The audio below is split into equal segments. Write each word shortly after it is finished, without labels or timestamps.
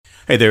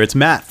Hey there, it's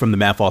Matt from the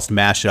Matt Fost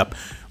Mashup.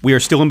 We are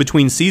still in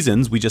between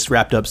seasons. We just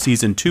wrapped up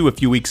season 2 a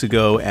few weeks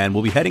ago, and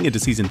we'll be heading into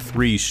season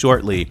 3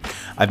 shortly.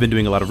 I've been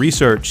doing a lot of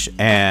research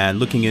and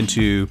looking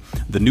into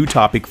the new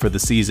topic for the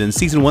season.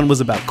 Season 1 was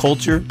about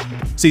culture,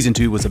 season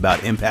 2 was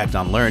about impact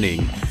on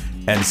learning,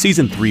 and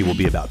season 3 will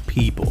be about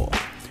people.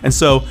 And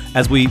so,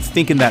 as we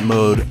think in that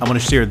mode, I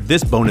want to share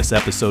this bonus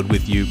episode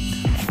with you,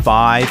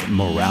 5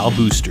 morale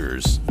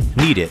boosters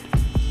needed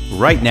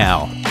right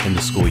now in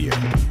the school year.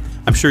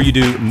 I'm sure you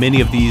do many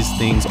of these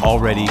things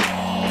already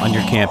on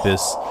your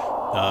campus,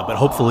 but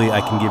hopefully I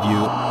can give you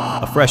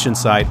a fresh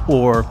insight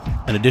or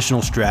an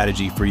additional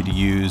strategy for you to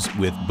use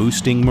with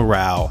boosting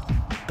morale,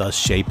 thus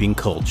shaping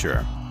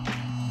culture.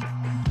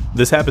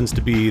 This happens to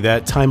be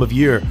that time of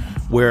year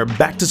where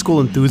back-to-school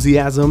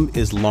enthusiasm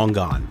is long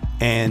gone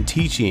and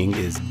teaching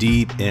is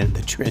deep in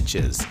the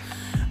trenches.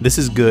 This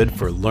is good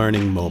for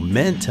learning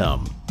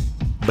momentum,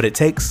 but it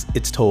takes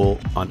its toll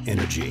on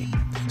energy.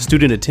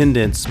 Student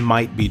attendance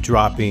might be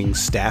dropping,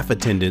 staff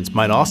attendance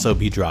might also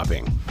be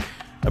dropping.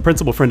 A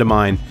principal friend of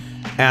mine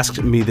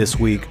asked me this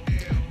week,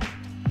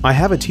 I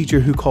have a teacher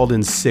who called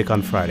in sick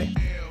on Friday,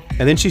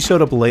 and then she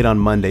showed up late on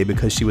Monday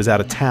because she was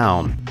out of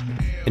town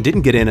and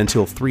didn't get in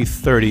until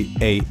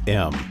 3:30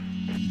 a.m.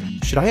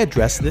 Should I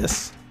address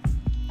this?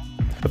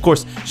 Of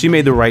course, she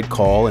made the right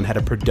call and had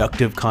a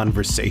productive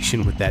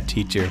conversation with that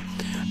teacher,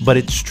 but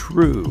it's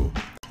true.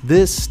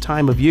 This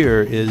time of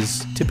year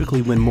is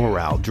typically when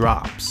morale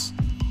drops.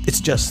 It's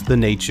just the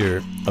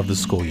nature of the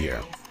school year.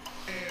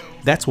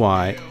 That's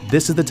why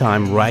this is the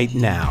time right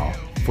now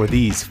for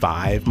these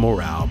 5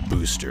 morale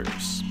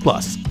boosters.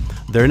 Plus,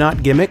 they're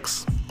not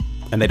gimmicks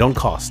and they don't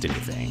cost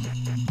anything.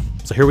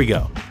 So here we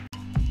go.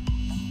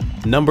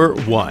 Number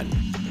 1,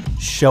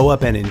 show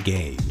up and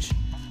engage.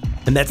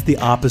 And that's the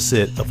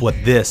opposite of what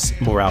this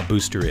morale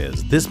booster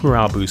is. This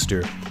morale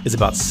booster is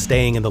about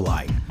staying in the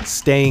light,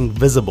 staying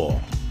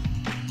visible,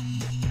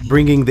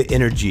 bringing the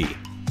energy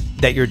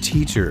that your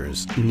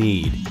teachers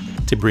need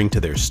to bring to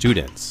their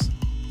students.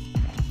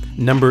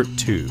 Number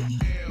 2,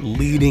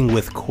 leading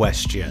with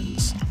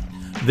questions.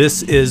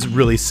 This is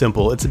really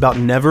simple. It's about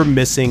never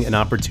missing an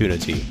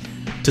opportunity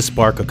to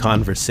spark a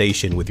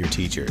conversation with your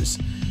teachers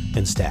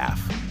and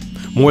staff.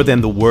 More than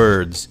the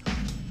words,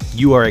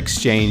 you are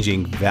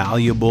exchanging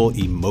valuable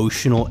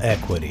emotional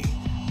equity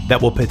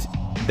that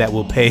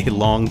will pay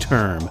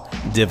long-term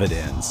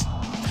dividends.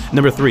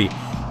 Number 3,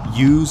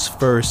 use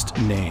first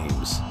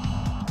names.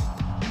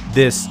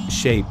 This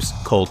shapes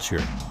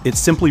culture. It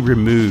simply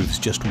removes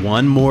just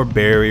one more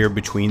barrier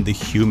between the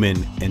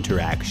human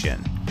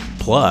interaction.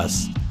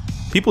 Plus,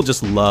 people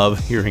just love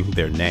hearing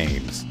their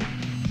names.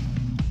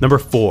 Number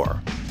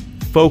 4,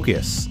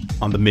 focus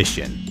on the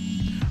mission.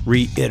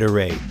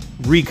 Reiterate,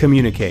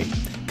 recommunicate,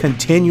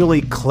 continually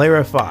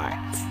clarify,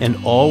 and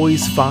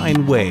always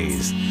find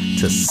ways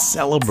to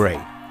celebrate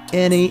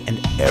any and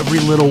every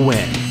little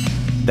win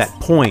that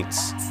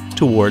points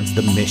towards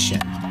the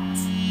mission.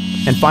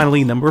 And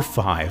finally, number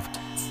 5,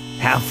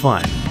 have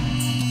fun.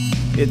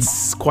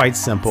 It's quite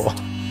simple.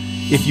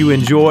 If you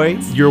enjoy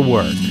your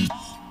work,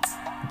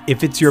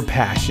 if it's your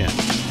passion,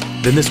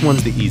 then this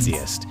one's the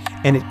easiest.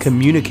 And it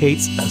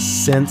communicates a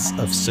sense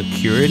of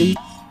security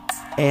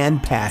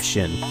and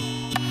passion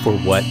for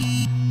what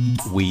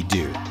we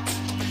do.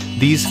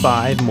 These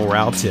 5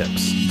 morale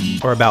tips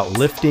are about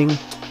lifting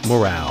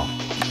morale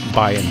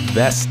by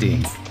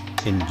investing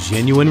in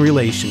genuine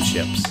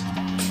relationships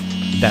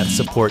that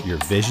support your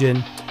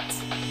vision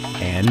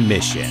and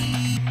mission.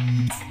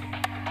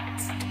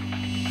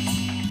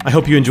 I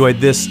hope you enjoyed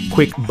this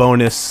quick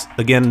bonus.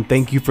 Again,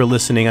 thank you for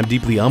listening. I'm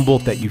deeply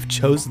humbled that you've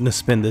chosen to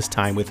spend this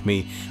time with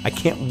me. I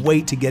can't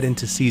wait to get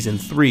into season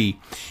 3.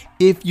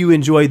 If you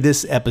enjoyed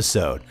this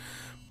episode,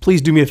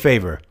 please do me a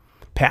favor,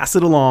 pass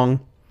it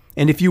along,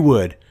 and if you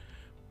would,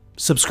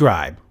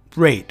 subscribe,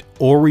 rate,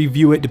 or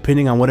review it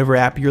depending on whatever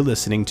app you're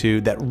listening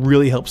to. That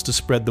really helps to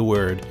spread the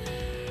word.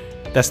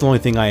 That's the only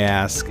thing I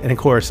ask. And of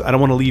course, I don't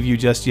want to leave you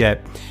just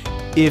yet.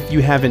 If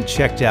you haven't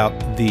checked out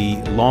the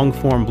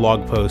long-form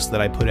blog post that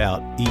I put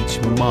out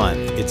each month,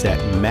 it's at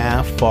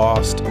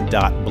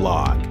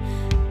mafost.blog,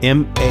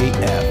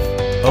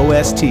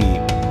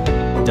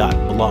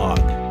 mafost.blog.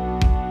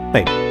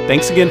 Hey,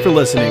 thanks again for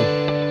listening.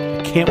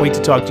 I can't wait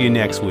to talk to you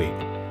next week.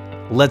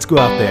 Let's go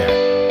out there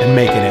and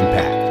make an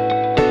impact.